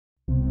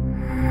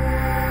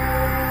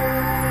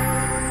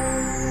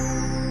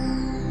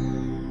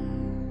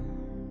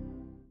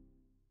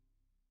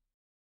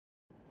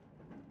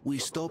We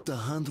stopped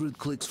 100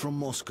 clicks from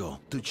Moscow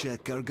to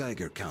check our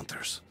Geiger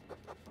counters.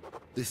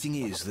 The thing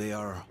is, they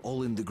are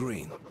all in the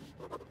green,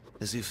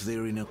 as if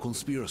they're in a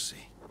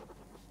conspiracy.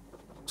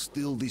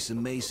 Still, this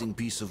amazing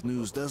piece of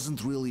news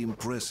doesn't really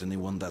impress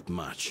anyone that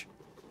much.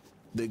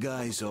 The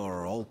guys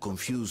are all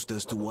confused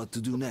as to what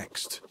to do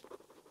next.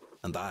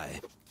 And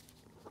I'm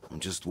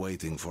just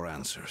waiting for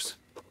answers.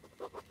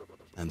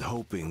 And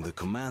hoping the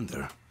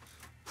commander,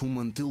 whom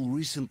until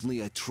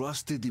recently I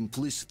trusted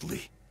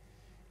implicitly,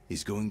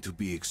 is going to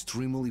be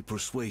extremely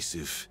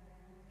persuasive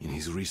in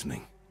his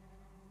reasoning.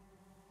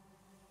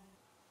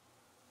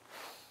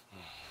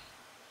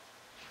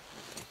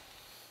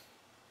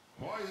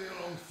 Why their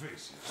long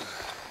faces?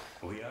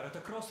 We are at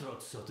a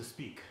crossroads, so to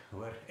speak,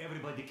 where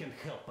everybody can't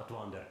help but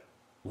wonder,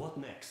 what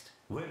next?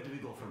 Where do we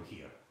go from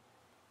here?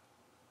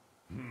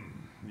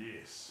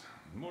 Yes,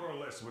 more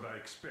or less what I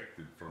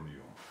expected from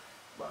you.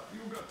 But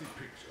you got the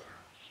picture.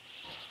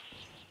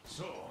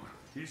 So,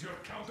 is your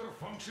counter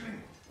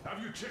functioning?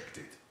 Have you checked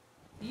it?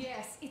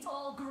 Yes, it's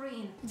all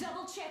green.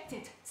 Double-checked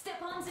it.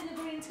 Stepan's in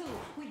the green too.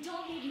 We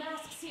don't need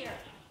masks here.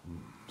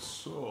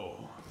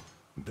 So,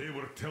 they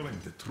were telling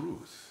the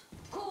truth.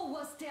 Who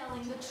was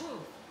telling the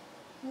truth?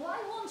 Why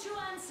won't you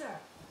answer?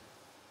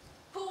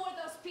 Who were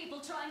those people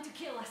trying to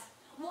kill us?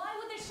 Why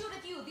would they shoot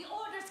at you, the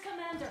Order's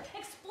commander?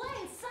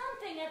 Explain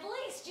something, at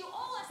least. You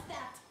owe us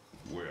that.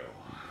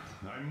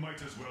 Well, I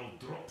might as well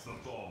drop the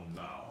bomb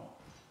now.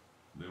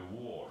 The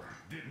war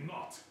did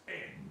not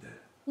end.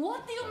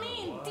 What do you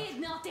mean, did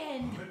not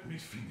end? Let me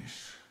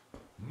finish.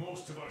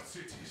 Most of our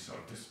cities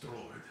are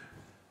destroyed.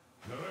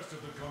 The rest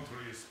of the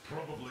country is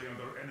probably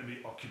under enemy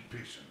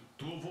occupation.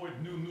 To avoid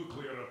new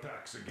nuclear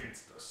attacks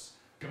against us,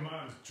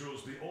 Command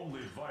chose the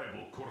only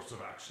viable course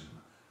of action: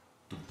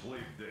 to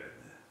play dead.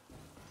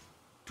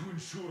 To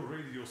ensure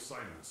radio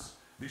silence,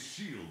 the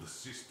SHIELD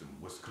system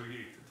was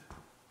created.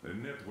 A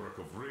network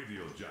of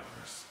radio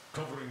jammers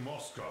covering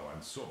Moscow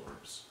and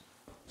suburbs.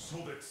 So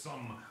that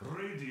some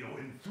radio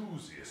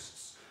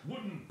enthusiasts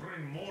wouldn't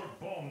bring more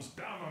bombs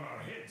down on our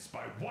heads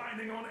by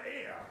whining on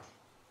air.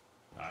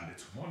 And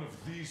it's one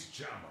of these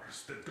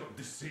jammers that got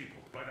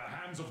disabled by the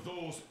hands of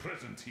those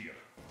present here.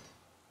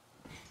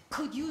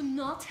 Could you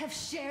not have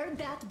shared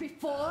that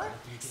before?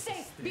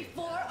 Say,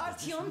 before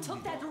Artyom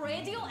took that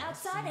radio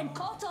outside and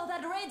caught all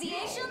that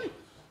radiation? No.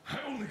 I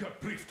only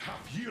got briefed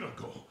half year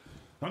ago.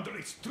 Under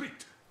a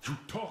strict, you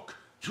talk,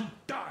 you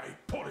die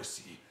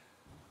policy.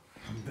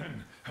 And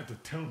then had to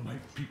tell my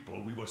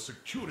people we were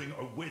securing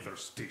a weather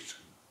station.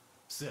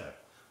 Sir,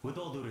 with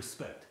all due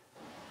respect,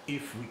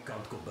 if we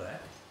can't go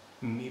back,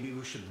 maybe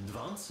we should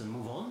advance and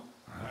move on?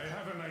 I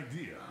have an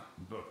idea,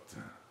 but...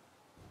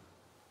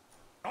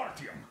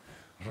 Artyom,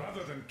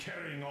 rather than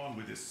carrying on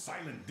with this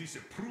silent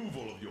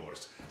disapproval of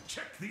yours,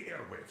 check the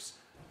airwaves.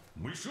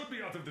 We should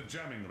be out of the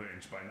jamming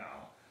range by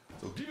now,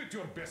 so give it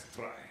your best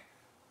try.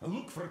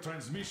 Look for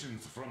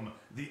transmissions from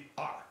the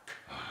Ark.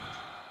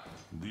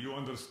 Do you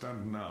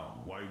understand now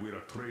why we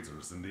are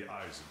traitors in the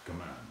eyes of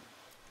Command?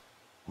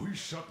 We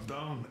shut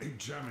down a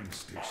jamming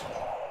station,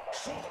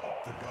 shot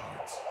up the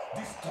guards,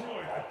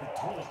 destroyed a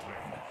patrol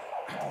train,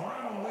 and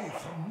ran away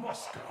from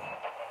Moscow.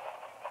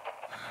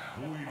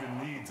 Who even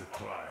needs a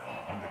trial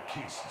when the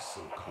case is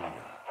so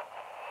clear?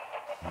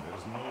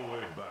 There's no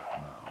way back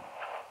now,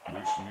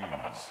 which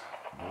means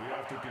we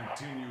have to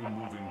continue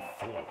moving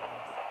forward.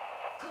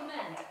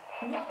 Command,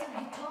 what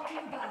are you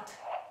talking about?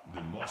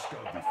 The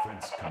Moscow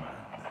Defense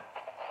Command.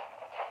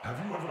 Have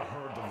you ever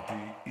heard of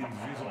the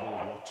Invisible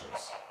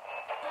Watchers?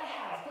 I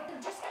have, but they're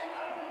just an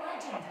urban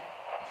legend.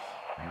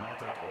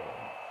 Not at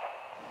all.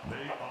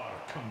 They are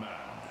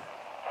Command.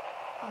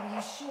 Are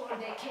you sure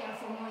they care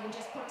for more than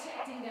just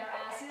protecting their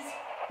asses?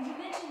 You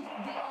mentioned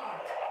the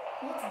Ark.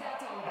 What's that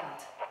all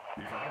about?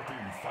 If our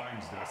team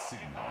finds their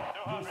signal,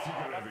 we'll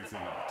figure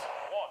everything out.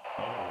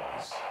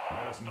 Otherwise,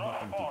 there's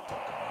nothing to talk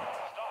about.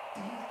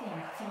 Do you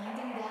think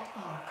finding that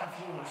Ark of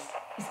yours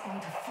is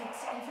going to fix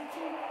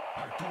everything?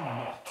 I do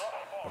not.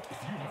 But if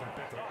you have a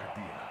better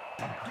idea,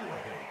 then go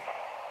ahead.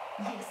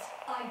 Yes,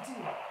 I do.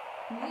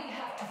 We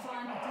have to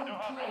find a good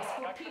place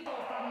for people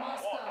from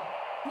Moscow,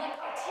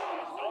 like Artyom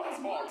always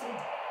wanted.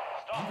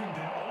 Giving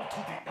them all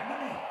to the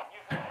enemy?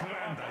 A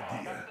grand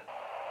idea.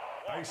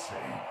 I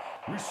say,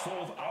 we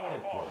solve our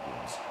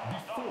problems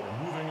before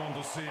moving on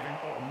to saving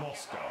all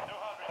Moscow.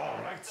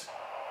 All right?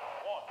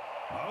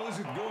 How is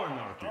it going,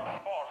 Artyom?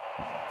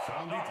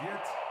 Found it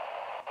yet?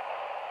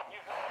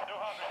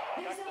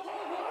 There's a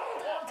whole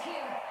world out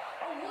here.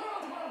 A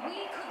world where we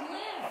could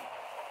live.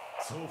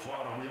 So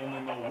far, we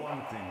only know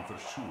one thing for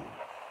sure.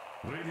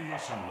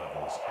 Radiation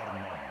levels are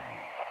normal.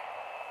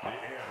 The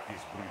air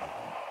is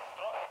breathable.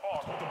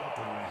 But what about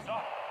the rain?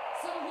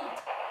 So what?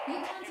 You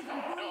can't even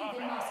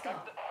breathe in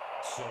Moscow.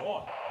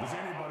 So, does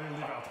anybody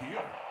live out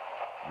here?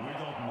 We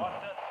don't know.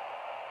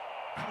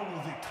 How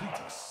will they treat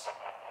us?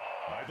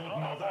 I don't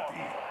know that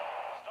either.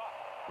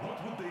 What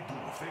would they do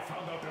if they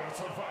found out there are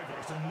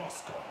survivors in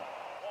Moscow?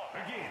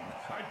 Again,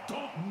 I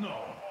don't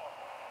know.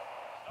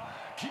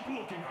 Keep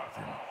looking,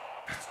 Artyom.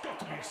 There's got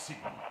to be a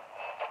signal.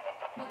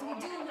 But we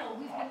do know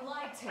we've been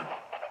lied to.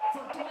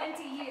 For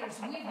 20 years,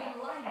 we've been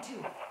lied to.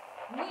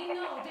 We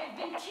know they've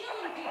been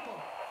killing people.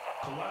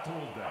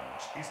 Collateral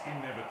damage is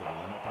inevitable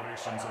in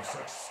operations of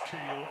such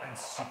scale and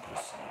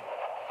secrecy.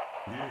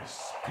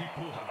 Yes,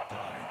 people have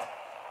died,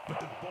 but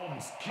the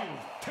bombs killed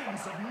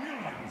tens of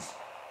millions.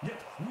 Yet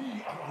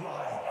we are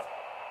alive.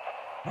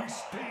 We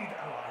stayed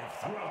alive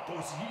throughout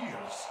those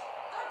years.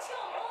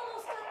 Artyom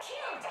almost got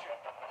killed.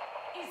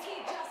 Is he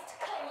just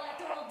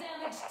collateral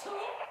damage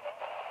too?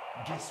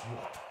 Guess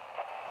what?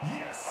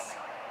 Yes!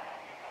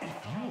 If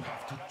you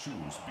have to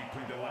choose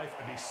between the life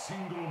of a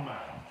single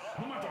man,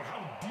 no matter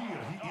how dear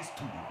he is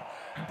to you,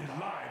 and the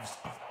lives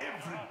of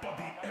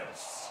everybody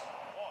else,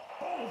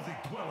 all the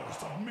dwellers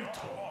of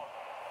Metro,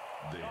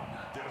 then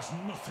there's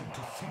nothing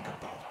to think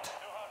about.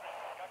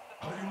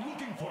 Are you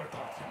looking for it,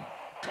 Artyom?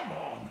 Come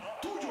on,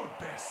 do your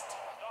best.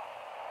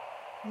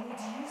 Would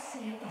you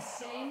say the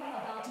same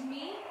about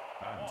me?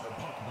 And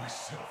about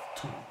myself,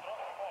 too.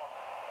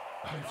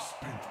 I've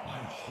spent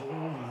my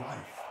whole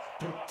life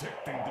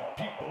protecting the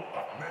people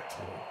of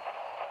Metro.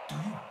 Do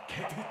you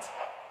get it?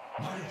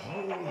 My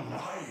whole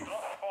life.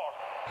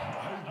 And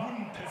I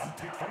wouldn't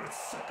hesitate for a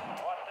second.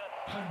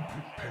 I'm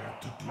prepared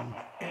to do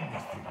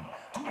anything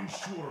to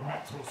ensure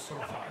Metro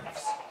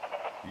survives.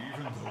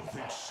 Even though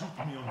they'd shoot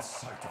me on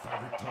sight if I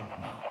returned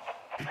now.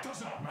 It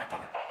doesn't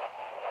matter.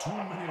 Too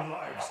many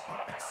lives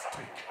are at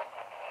stake.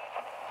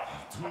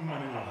 Too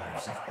many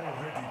lives have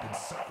already been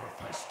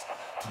sacrificed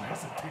to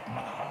hesitate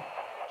now.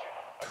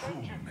 Too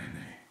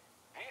many.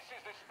 This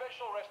is the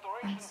Special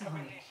Restoration I'm sorry.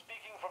 Committee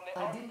speaking from the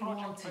I Arc didn't want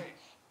Project to.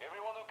 base.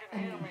 Everyone who can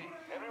hear me,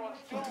 everyone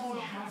still But we loyal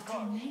to have the to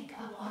cause. make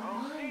up our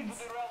Proceed to minds.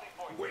 the rally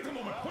point. Wait a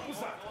moment, what was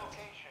that? The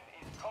location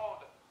is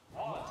code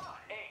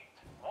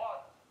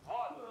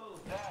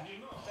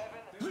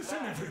 1811-7.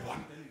 Listen,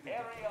 everyone.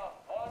 Area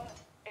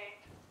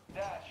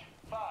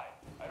 18-5.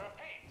 I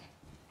repeat,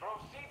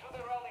 proceed to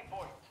the rally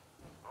point.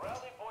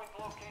 Rally point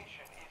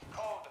location is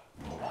code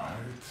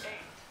Alright.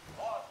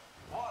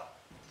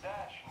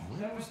 1811-79.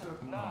 Where was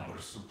that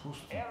number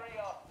supposed to be?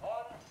 Area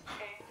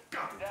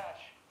Got it.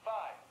 18-5.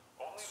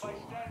 Only So by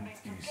standing it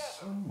is together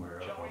somewhere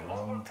shall we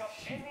around overcome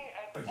here. any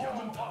The and all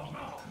Yamantau obstacles.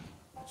 Mountain.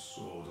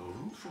 So the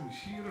route from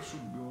here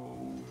should go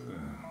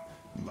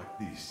like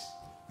this.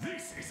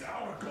 This is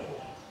our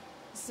goal.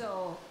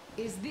 So,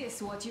 is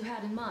this what you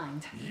had in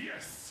mind?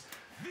 Yes,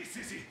 this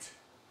is it.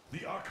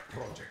 The Ark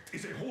Project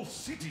is a whole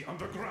city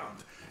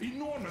underground.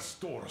 Enormous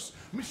stores,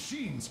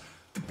 machines,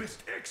 the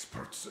best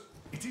experts.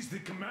 It is the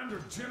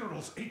Commander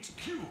General's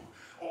HQ.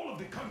 All of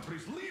the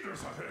country's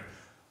leaders are there.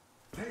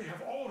 They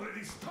have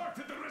already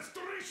started the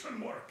restoration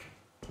work.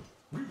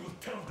 We will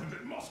tell them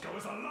that Moscow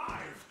is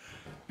alive.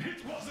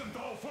 It wasn't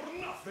all for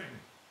nothing.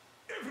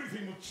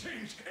 Everything will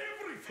change.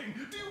 Everything.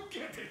 Do you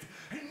get it?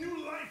 A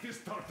new life is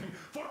starting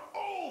for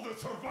all the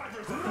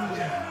survivors. By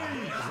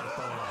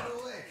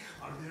the way,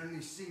 are there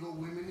any single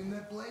women in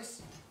that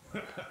place?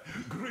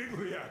 Great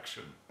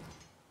reaction.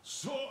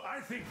 So I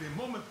think the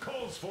moment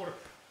calls for...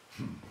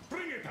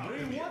 Bring it out.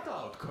 Bring Emil. what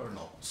out,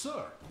 Colonel?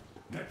 Sir.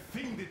 That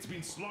thing that's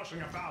been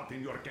sloshing about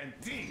in your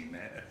canteen.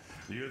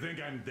 You think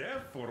I'm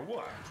deaf or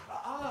what?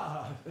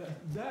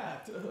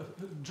 That.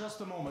 Just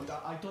a moment.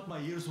 I thought my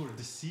ears were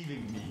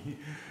deceiving me.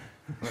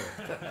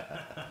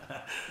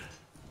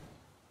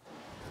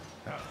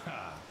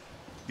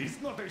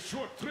 It's not a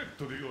short trip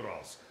to the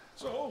Urals,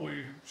 so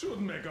we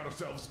should make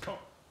ourselves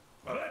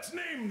let's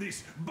name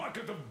this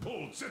bucket of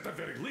bolts at the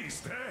very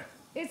least, eh?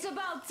 It's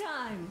about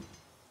time.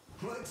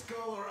 Let's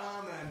go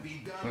around and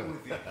be done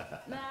with it.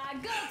 Nah,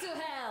 go to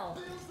hell.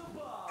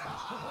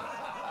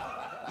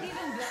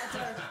 Even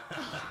better.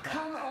 Oh,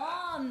 come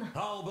on.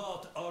 How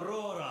about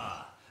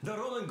Aurora? The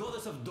Roman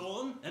goddess of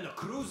dawn and a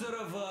cruiser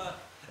of,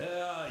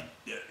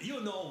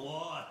 you know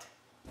what?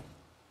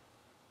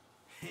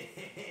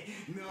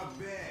 Not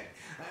bad.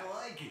 I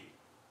like it.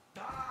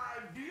 Ah,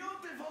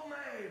 beautiful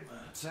name!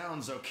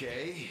 Sounds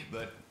okay,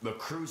 but the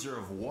cruiser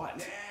of what?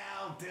 Yeah,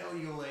 I'll tell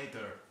you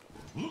later.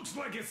 Looks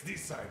like it's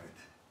decided.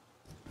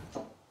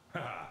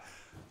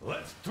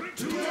 Let's drink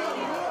to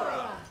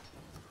Aurora!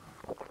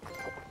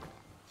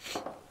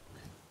 Aurora.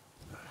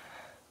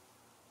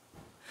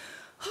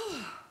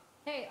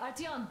 Hey,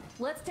 Artyom,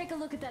 let's take a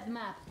look at that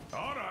map.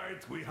 All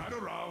right, we had a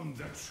round.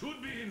 That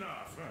should be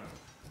enough.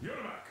 You're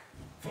back.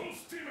 Full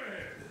steam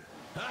ahead.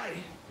 Hi.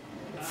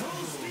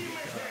 Full steam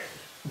ahead.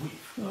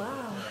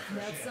 Wow,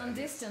 that's some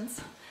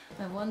distance.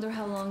 I wonder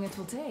how long it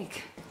will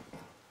take.